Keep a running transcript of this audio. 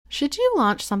Should you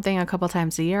launch something a couple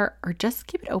times a year or just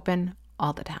keep it open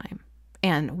all the time?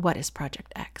 And what is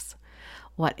Project X?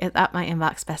 What is up, my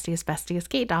inbox besties?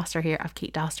 Kate Doster here of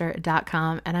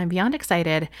katedoster.com, and I'm beyond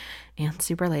excited and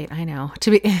super late, I know,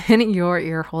 to be in your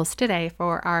ear holes today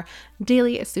for our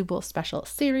daily Subul special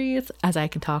series, as I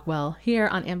can talk well here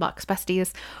on Inbox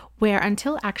Besties, where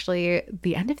until actually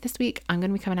the end of this week, I'm going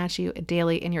to be coming at you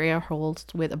daily in your ear holes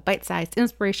with a bite-sized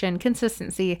inspiration,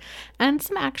 consistency, and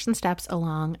some action steps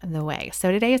along the way.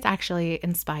 So today is actually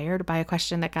inspired by a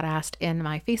question that got asked in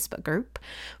my Facebook group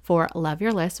for Love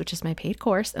Your List, which is my paid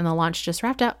course, and the launch just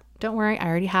wrapped up. Don't worry, I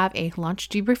already have a launch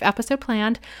debrief episode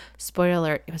planned. Spoiler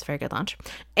alert, it was a very good launch.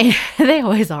 And they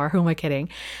always are, who am I kidding?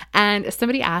 And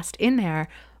somebody asked in there,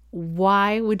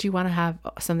 why would you want to have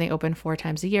something open 4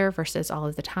 times a year versus all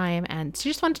of the time? And so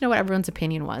just wanted to know what everyone's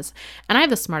opinion was. And I have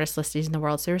the smartest listies in the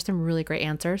world, so there's some really great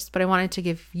answers, but I wanted to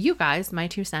give you guys my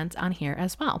 2 cents on here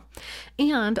as well.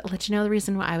 And I'll let you know the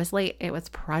reason why I was late. It was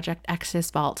Project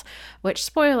X's fault, which,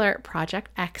 spoiler, Project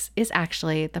X is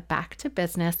actually the Back to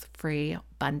Business free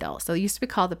bundle. So it used to be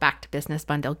called the Back to Business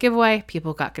Bundle Giveaway.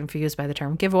 People got confused by the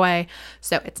term giveaway.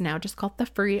 So it's now just called the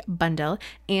free bundle.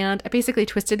 And I basically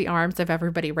twisted the arms of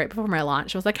everybody right before my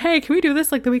launch. I was like, hey, can we do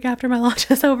this like the week after my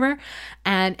launch is over?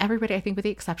 And everybody, I think with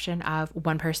the exception of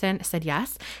one person, said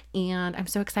yes. And I'm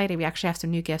so excited. We actually have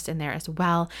some new gifts in there as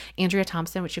well. Andrea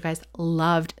Thompson, which you guys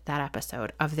loved that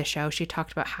episode of the show. She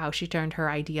talked about how she turned her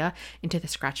idea into the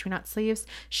Scratch Me Not sleeves.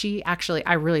 She actually,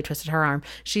 I really twisted her arm.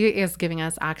 She is giving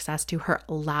us access to her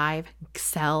live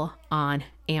sell on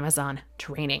Amazon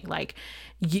training. Like,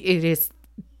 it is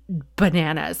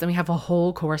bananas. And we have a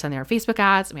whole course on there, Facebook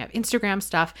ads, and we have Instagram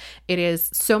stuff. It is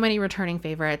so many returning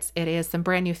favorites. It is some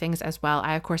brand new things as well.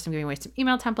 I, of course, am giving away some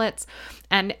email templates,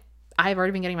 and I've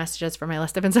already been getting messages from my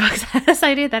list. I've been so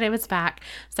excited that it was back.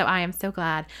 So I am so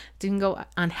glad. You can go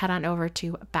on, head on over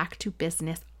to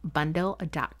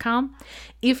backtobusinessbundle.com.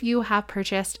 If you have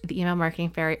purchased the Email Marketing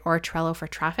Fairy or Trello for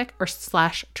Traffic or /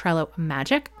 Trello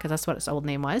Magic, because that's what its old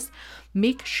name was,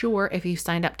 make sure if you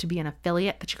signed up to be an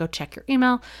affiliate that you go check your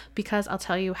email, because I'll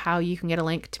tell you how you can get a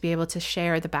link to be able to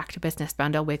share the Back to Business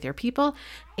bundle with your people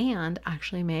and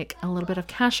actually make a little bit of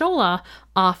cashola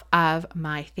off of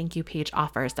my thank you page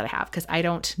offers that I have. Because I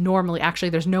don't normally, actually,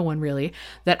 there's no one really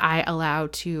that I allow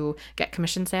to get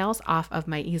commission sales off of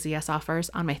my EZS offers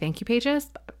on my thank you pages.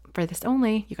 But for this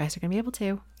only, you guys are going to be able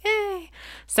to. Yay!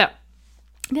 So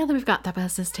now that we've got that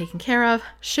business taken care of,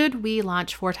 should we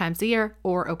launch 4 times a year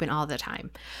or open all the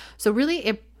time? So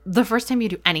really, the first time you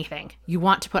do anything, you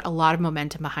want to put a lot of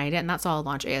momentum behind it. And that's all a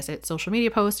launch is. It's social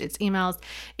media posts, it's emails,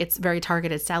 it's very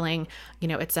targeted selling. You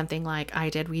know, it's something like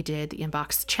we did the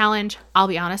inbox challenge. I'll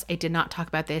be honest, I did not talk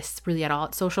about this really at all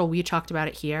at social. We talked about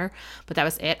it here, but that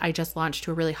was it. I just launched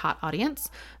to a really hot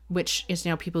audience, which is,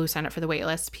 people who signed up for the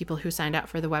waitlist, people who signed up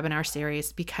for the webinar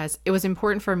series, because it was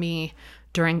important for me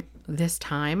during this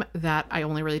time that I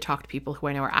only really talk to people who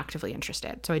I know are actively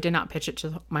interested. So I did not pitch it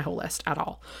to my whole list at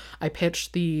all. I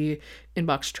pitched the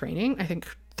inbox training, I think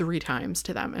 3 times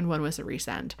to them, and one was a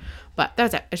resend. But that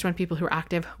was it. I just want people who are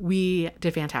active. We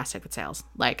did fantastic with sales.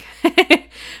 Like,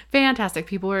 fantastic.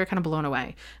 People were kind of blown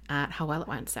away at how well it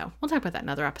went. So we'll talk about that in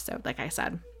another episode, like I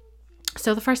said.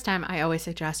 So the first time, I always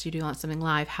suggest you do launch something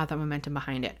live, have that momentum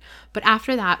behind it. But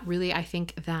after that, really, I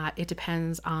think that it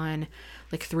depends on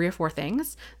like 3 or 4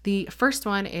 things. The first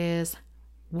one is,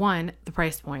 1, the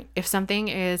price point. If something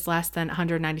is less than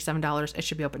 $197, it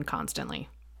should be open constantly.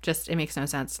 It makes no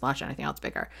sense to launch anything else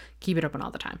bigger. Keep it open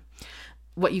all the time.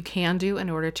 What you can do in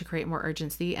order to create more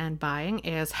urgency and buying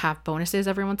is have bonuses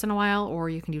every once in a while, or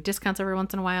you can do discounts every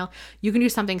once in a while. You can do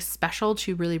something special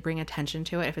to really bring attention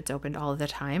to it if it's opened all of the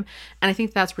time. And I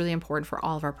think that's really important for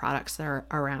all of our products that are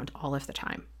around all of the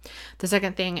time. The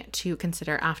second thing to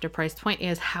consider after price point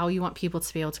is how you want people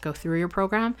to be able to go through your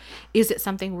program. Is it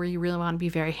something where you really want to be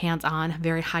very hands-on,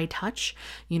 very high touch?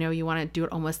 You want to do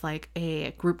it almost like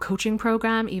a group coaching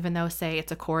program, even though, say,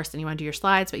 it's a course and you want to do your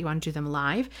slides, but you want to do them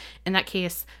live. In that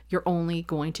case, you're only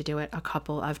going to do it a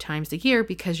couple of times a year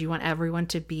because you want everyone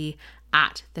to be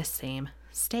at the same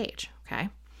stage, okay?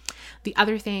 The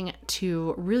other thing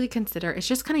to really consider is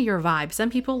just kind of your vibe. Some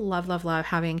people love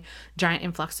having giant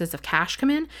influxes of cash come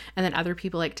in, and then other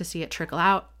people like to see it trickle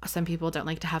out. Some people don't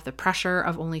like to have the pressure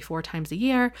of only 4 times a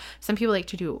year. Some people like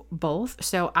to do both.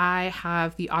 So I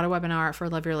have the auto webinar for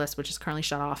Love Your List, which is currently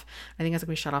shut off. I think it's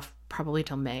going to be shut off probably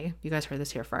till May. You guys heard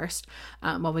this here first.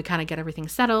 While we kind of get everything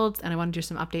settled, and I want to do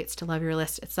some updates to Love Your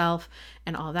List itself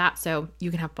and all that. So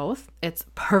you can have both. It's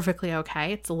perfectly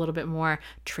okay. It's a little bit more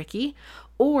tricky.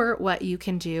 Or what you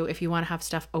can do if you want to have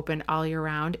stuff open all year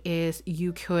round is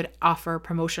you could offer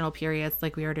promotional periods,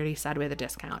 like we already said, with a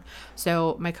discount.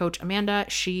 So my coach Amanda,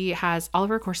 she has all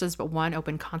of her courses but one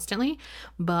open constantly,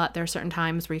 but there are certain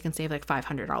times where you can save like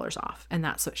 $500 off, and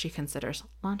that's what she considers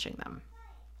launching them.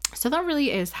 So that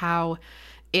really is how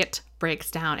it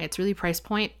breaks down. It's really price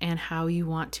point and how you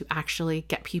want to actually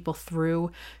get people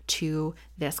through to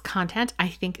this content. I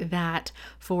think that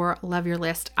for Love Your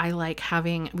List, I like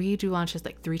we do launches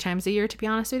like 3 times a year, to be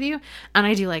honest with you. And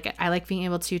I do like it. I like being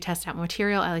able to test out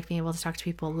material. I like being able to talk to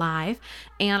people live.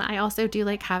 And I also do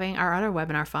like having our other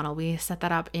webinar funnel. We set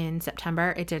that up in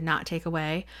September. It did not take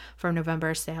away from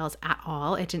November sales at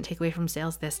all. It didn't take away from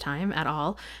sales this time at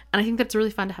all. And I think that's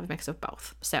really fun to have a mix of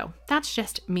both. So that's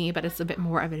just me, but it's a bit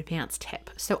more of an advanced tip.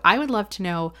 So I would love to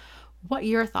know what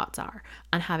your thoughts are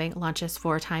on having launches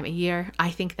 4 times a year.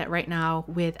 I think that right now,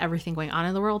 with everything going on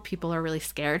in the world, people are really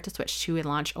scared to switch to a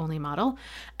launch only model.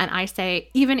 And I say,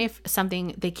 even if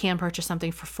they can purchase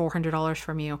something for $400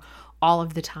 from you all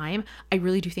of the time, I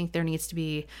really do think there needs to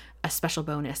be a special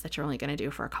bonus that you're only going to do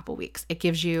for a couple weeks. It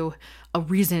gives you a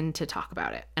reason to talk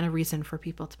about it and a reason for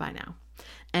people to buy now.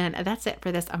 And that's it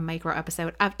for this micro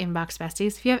episode of Inbox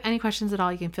Besties. If you have any questions at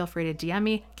all, you can feel free to DM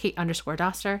me,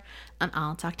 Kate_Doster, and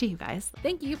I'll talk to you guys.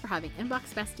 Thank you for having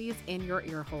Inbox Besties in your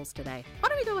ear holes today. Why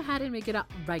don't we go ahead and make it a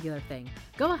regular thing?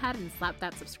 Go ahead and slap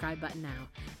that subscribe button now.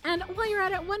 And while you're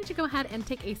at it, why don't you go ahead and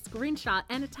take a screenshot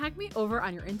and tag me over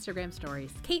on your Instagram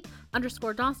stories,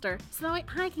 Kate_Doster, so that way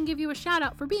I can give you a shout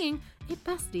out for being a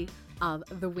bestie of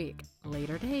the week.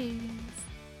 Later days.